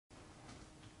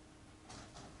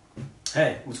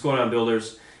Hey, what's going on,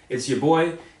 builders? It's your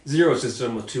boy, Zero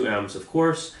System with 2 M's, of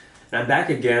course. And I'm back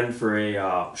again for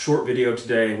a short video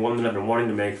today, one that I've been wanting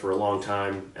to make for a long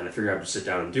time, and I figured I'd just sit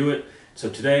down and do it. So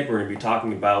today we're going to be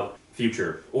talking about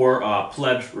Future, or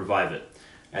Pledge Revive It,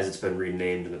 as it's been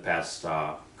renamed in the past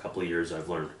couple of years, I've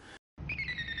learned.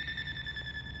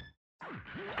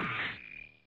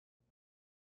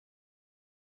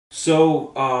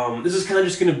 So this is kind of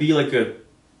just going to be like a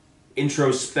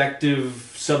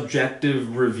introspective,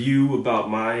 subjective review about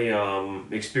my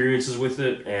experiences with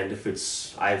it, and if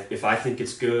I think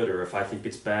it's good or if I think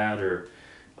it's bad or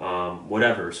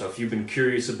whatever. So if you've been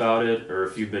curious about it or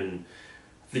if you've been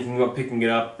thinking about picking it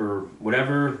up or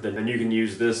whatever, then you can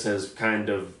use this as kind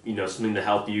of, something to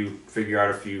help you figure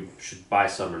out if you should buy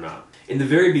some or not. In the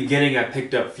very beginning, I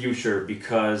picked up Future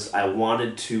because I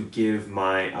wanted to give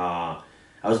my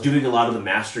I was doing a lot of the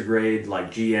master grade,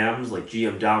 like GMs, like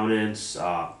GM Dominance,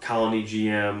 Colony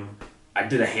GM. I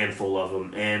did a handful of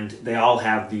them, and they all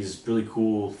have these really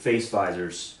cool face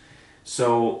visors.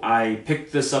 So I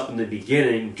picked this up in the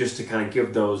beginning just to kind of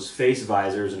give those face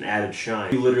visors an added shine.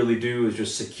 What you literally do is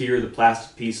just secure the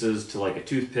plastic pieces to like a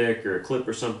toothpick or a clip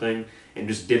or something, and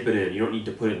just dip it in. You don't need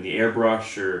to put it in the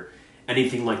airbrush or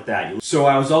anything like that. So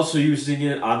I was also using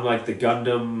it on like the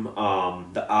Gundam,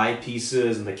 the eye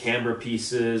pieces and the camera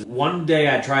pieces. One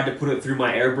day I tried to put it through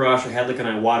my airbrush. I had like an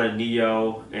Iwata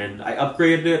Neo, and I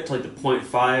upgraded it to like the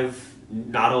 0.5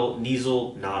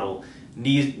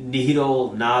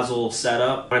 needle nozzle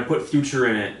setup. When I put Future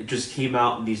in it, it just came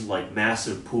out in these like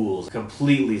massive pools.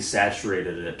 Completely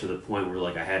saturated it to the point where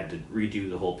like I had to redo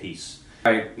the whole piece.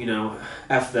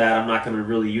 F that, I'm not going to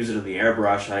really use it in the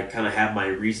airbrush. I kind of have my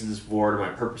reasons for it, or my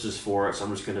purposes for it, so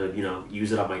I'm just going to,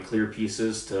 use it on my clear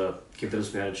pieces to give it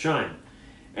some added shine.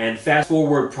 And fast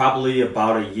forward probably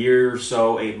about a year or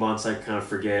so, 8 months, I kind of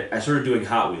forget, I started doing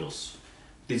Hot Wheels.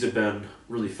 These have been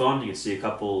really fun. You can see a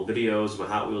couple videos of my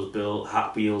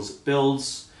Hot Wheels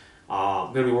builds.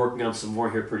 I'm going to be working on some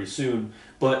more here pretty soon.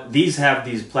 But these have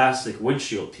these plastic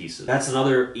windshield pieces. That's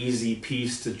another easy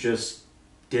piece to just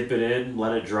dip it in,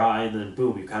 let it dry, and then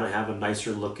boom, you kind of have a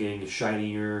nicer looking,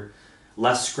 shinier,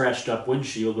 less scratched up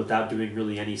windshield without doing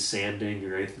really any sanding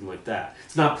or anything like that.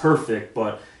 It's not perfect,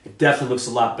 but it definitely looks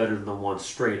a lot better than the one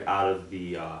straight out of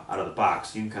the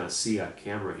box. You can kind of see on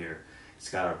camera here. It's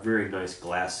got a very nice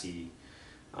glassy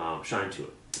shine to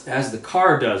it, as the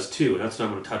car does too. And that's what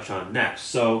I'm going to touch on next.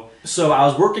 So I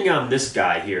was working on this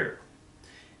guy here,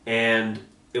 and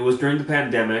it was during the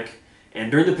pandemic. And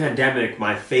during the pandemic,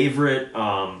 my favorite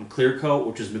clear coat,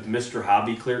 which is with Mr.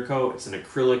 Hobby clear coat, it's an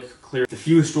acrylic clear. The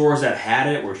few stores that had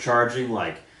it were charging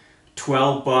like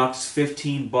 12 bucks,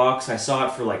 15 bucks. I saw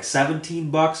it for like 17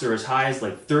 bucks or as high as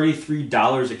like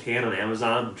 $33 a can on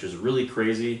Amazon, which is really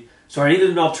crazy. So I needed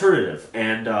an alternative,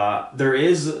 and there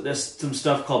is some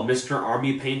stuff called Mr.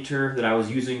 Army Painter that I was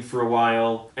using for a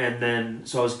while, and then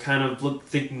so I was kind of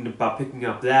thinking about picking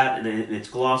up that in its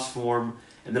gloss form,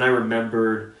 and then I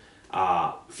remembered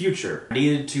Future. I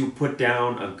needed to put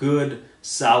down a good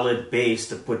solid base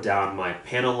to put down my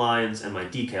panel lines and my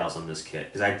decals on this kit,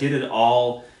 because I did it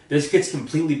all. This kit's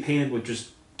completely painted with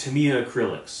just Tamiya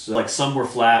acrylics. So, like, some were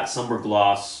flat, some were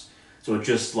gloss. So it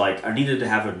just like I needed to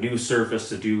have a new surface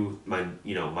to do my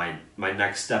my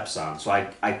next steps on. So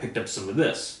I picked up some of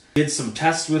this. Did some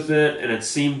tests with it, and it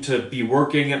seemed to be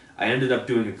working. I ended up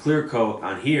doing a clear coat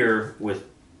on here with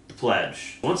the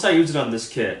Pledge. Once I used it on this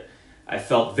kit, I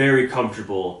felt very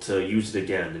comfortable to use it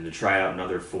again and to try it out in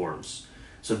other forms.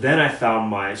 So then I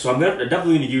found I'm definitely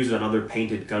going to use it on other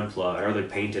painted Gunpla or other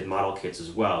painted model kits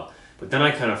as well. But then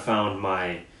I kind of found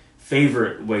my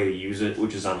favorite way to use it,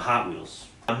 which is on Hot Wheels.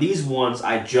 On these ones,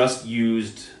 I just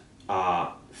used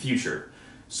Future.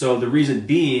 So the reason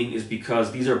being is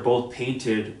because these are both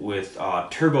painted with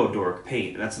Turbo Dork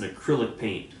paint, and that's an acrylic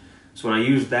paint. So when I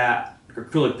used that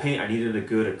acrylic paint, I needed a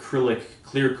good acrylic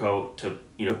clear coat to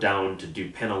down to do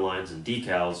panel lines and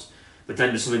decals, but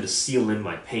then just something to seal in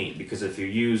my paint, because if you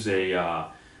use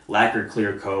a lacquer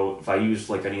clear coat, if I use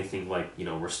like anything like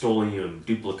Rust-Oleum,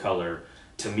 Duplicolor,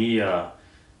 Tamiya,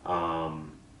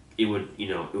 it would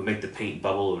make the paint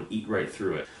bubble and eat right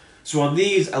through it. So on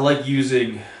these, I like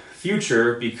using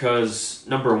Future because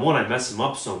number one, I mess them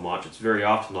up so much. It's very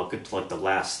often I'll get to like the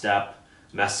last step,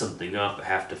 mess something up, I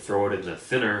have to throw it in the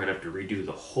thinner and have to redo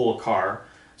the whole car.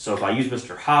 So if I use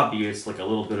Mr. Hobby, it's like a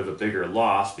little bit of a bigger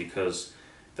loss because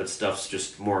that stuff's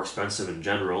just more expensive in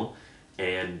general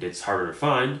and it's harder to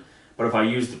find. But if I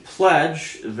use the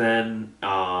Pledge, then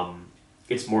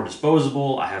it's more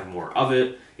disposable, I have more of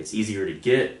it, it's easier to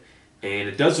get, and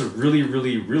it does a really,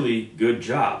 really, really good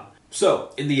job.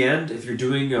 So, in the end, if you're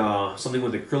doing something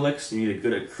with acrylics, you need a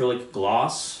good acrylic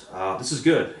gloss. This is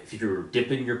good. If you're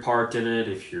dipping your part in it,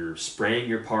 if you're spraying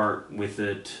your part with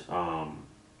it,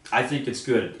 I think it's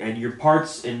good. And your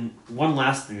parts, and one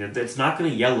last thing, it's not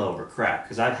going to yellow or crack,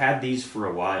 because I've had these for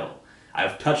a while.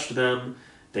 I've touched them.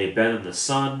 They've been in the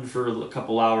sun for a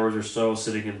couple hours or so,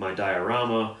 sitting in my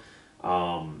diorama.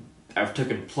 I've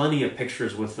taken plenty of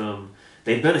pictures with them.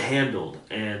 They've been handled,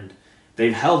 and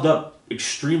they've held up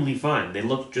extremely fine. They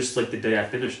look just like the day I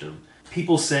finished them.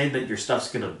 People saying that your stuff's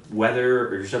gonna weather,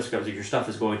 or your stuff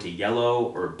is going to yellow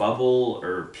or bubble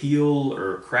or peel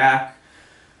or crack,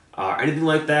 anything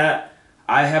like that.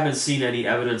 I haven't seen any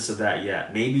evidence of that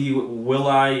yet. Maybe will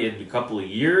I in a couple of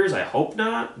years? I hope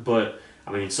not. But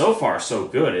I mean, so far so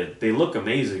good. They look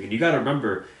amazing, and you got to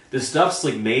remember this stuff's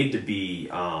like made to be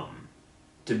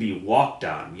walked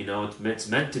on. You know, it's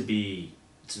meant to be.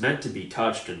 It's meant to be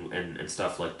touched and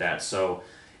stuff like that. So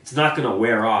it's not going to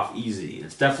wear off easy.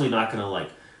 It's definitely not going to like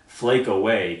flake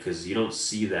away, because you don't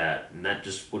see that, and that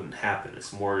just wouldn't happen.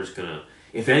 It's more just going to,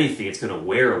 if anything, it's going to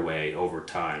wear away over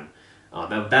time.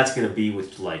 That's going to be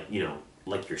with like, you know,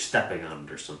 like you're stepping on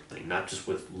it or something, not just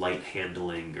with light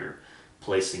handling or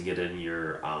placing it in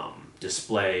your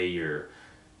display or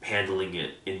handling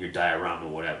it in your diorama,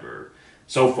 whatever.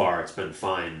 So far, it's been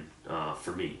fine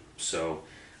for me. So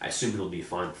I assume it'll be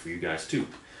fine for you guys too.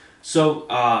 So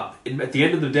at the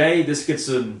end of the day, this gets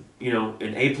an A+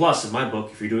 in my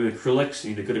book. If you're doing acrylics, you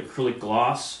need a good acrylic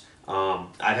gloss. I've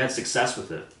had success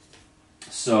with it,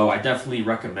 so I definitely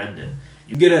recommend it.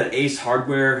 You can get it at Ace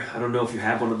Hardware. I don't know if you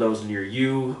have one of those near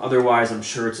you. Otherwise, I'm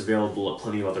sure it's available at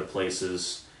plenty of other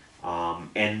places.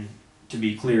 And to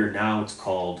be clear, now it's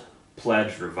called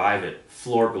Pledge Revive It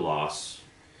Floor Gloss,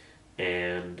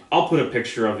 and I'll put a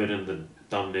picture of it in the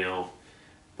thumbnail.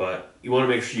 But you want to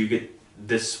make sure you get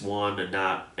this one and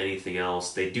not anything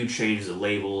else. They do change the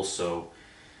label, so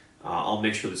I'll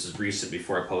make sure this is recent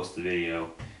before I post the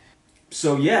video.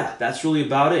 So yeah, that's really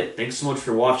about it. Thanks so much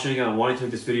for watching. I wanted to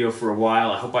make this video for a while.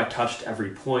 I hope I touched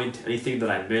every point. Anything that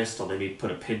I missed, I'll maybe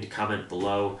put a pinned comment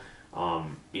below,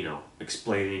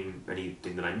 explaining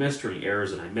anything that I missed or any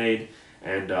errors that I made.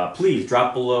 And please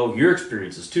drop below your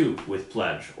experiences too with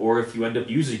Pledge, or if you end up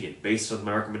using it based on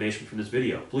my recommendation from this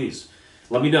video, please.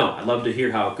 Let me know. I'd love to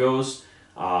hear how it goes.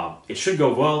 It should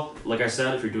go well. Like I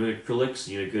said, if you're doing acrylics,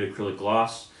 you need a good acrylic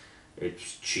gloss.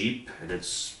 It's cheap, and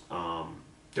it's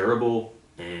durable,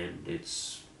 and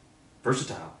it's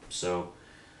versatile. So,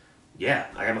 yeah,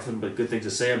 I got nothing but good things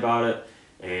to say about it,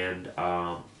 and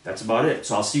that's about it.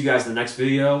 So I'll see you guys in the next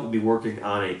video. We'll be working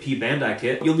on a P Bandai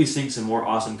kit. You'll be seeing some more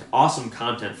awesome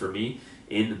content from me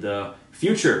in the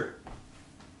future.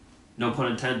 No pun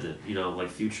intended, like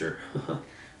future.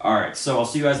 Alright, so I'll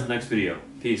see you guys in the next video.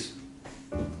 Peace.